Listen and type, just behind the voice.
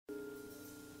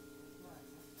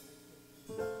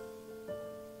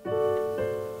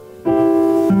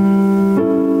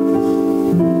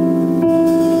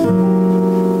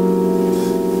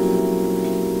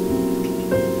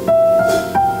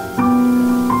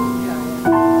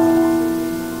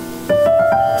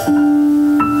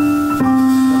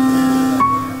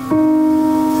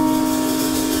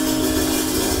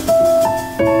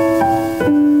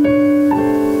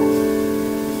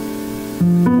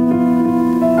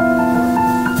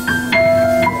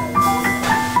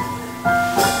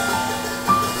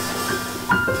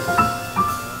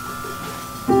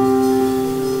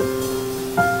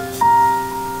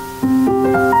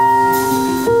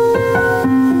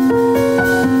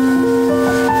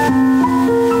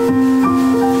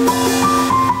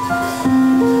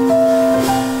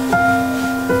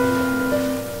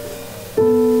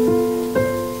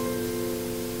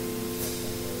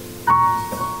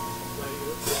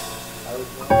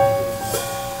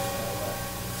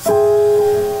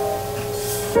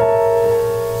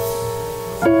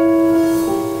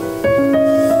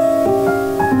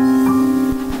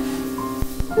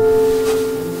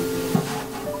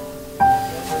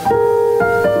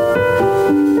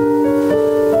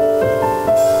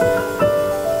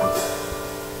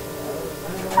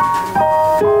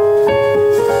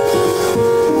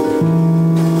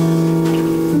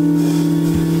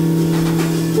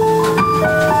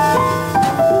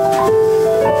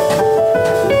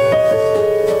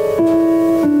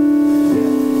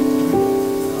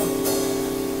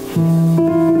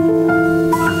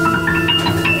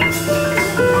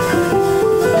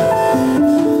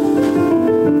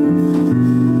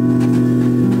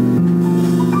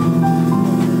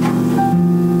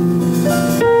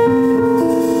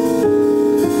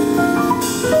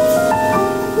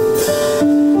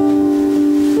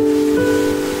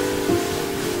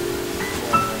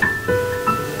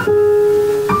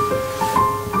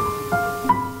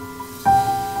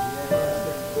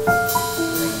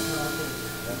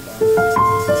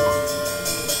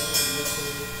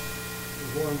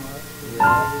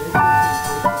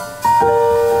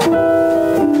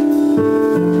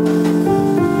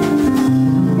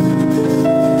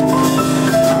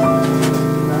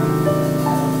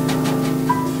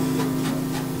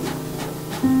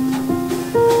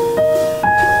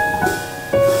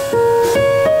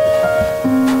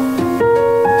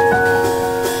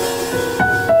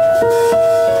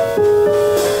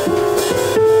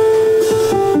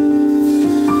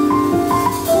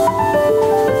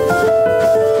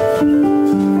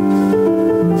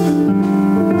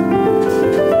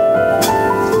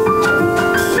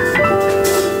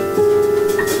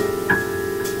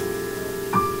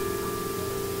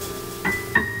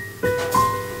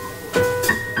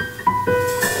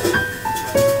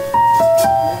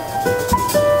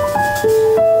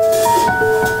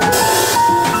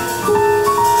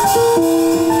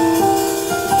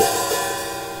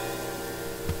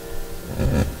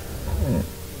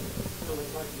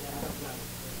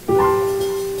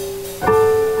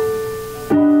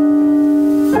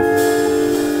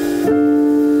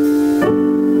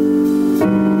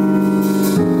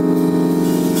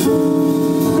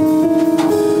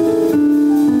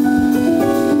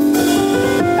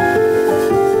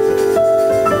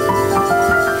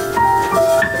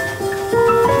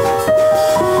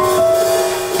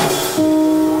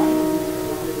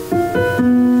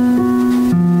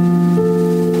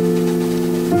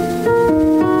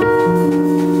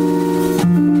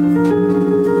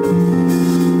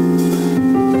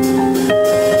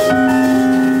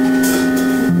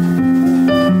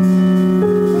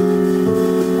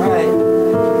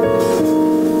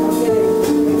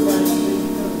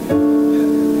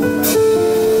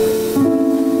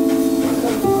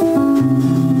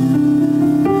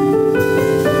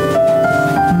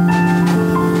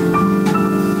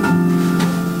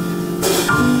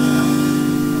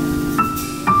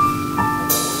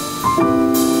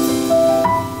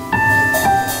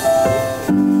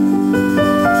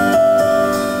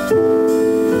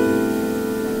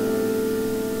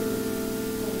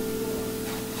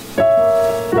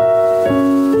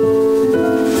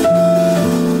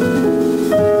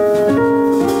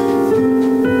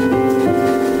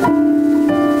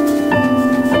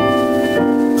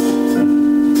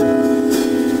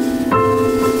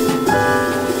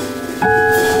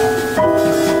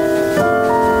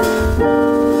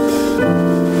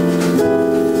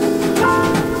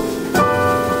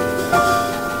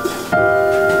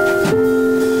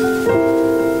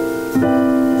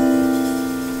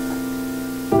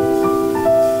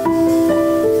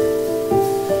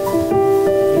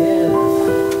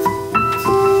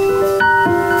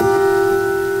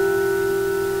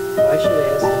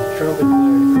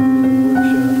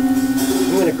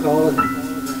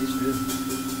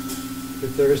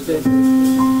Thursday.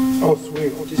 Oh,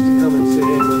 sweet. Just to come and sit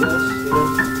in with us, you know.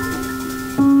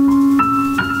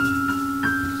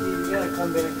 See, we gotta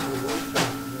come back to the workshop.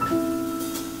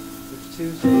 It's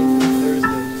Tuesdays and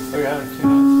Thursdays. Oh,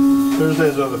 yeah.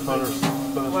 Thursdays are the funnest.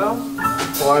 Well,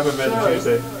 I haven't been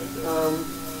Tuesday.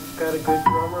 Got a good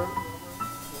drummer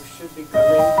who should be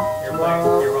coming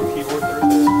tomorrow. You're on keyboard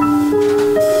Thursdays?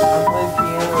 I'm playing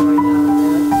piano right now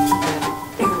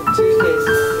and Tuesdays,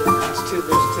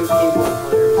 there's two keyboard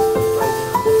players right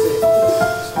now. That's it.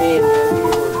 It's me and the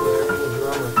keyboard player and the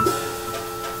drummer.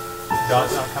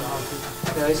 Don's not coming on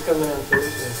Tuesday? No, he's coming on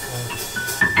Thursday.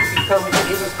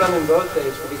 He was coming both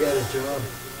days, but he got his job.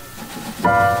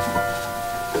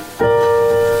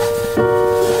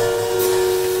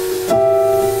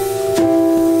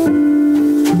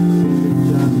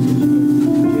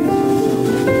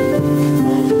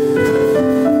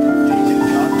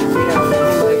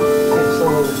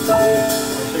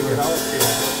 your house kids,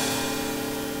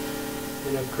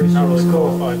 You know, but Christian not really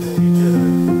school. qualified to teach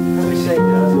it. We say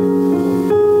does it.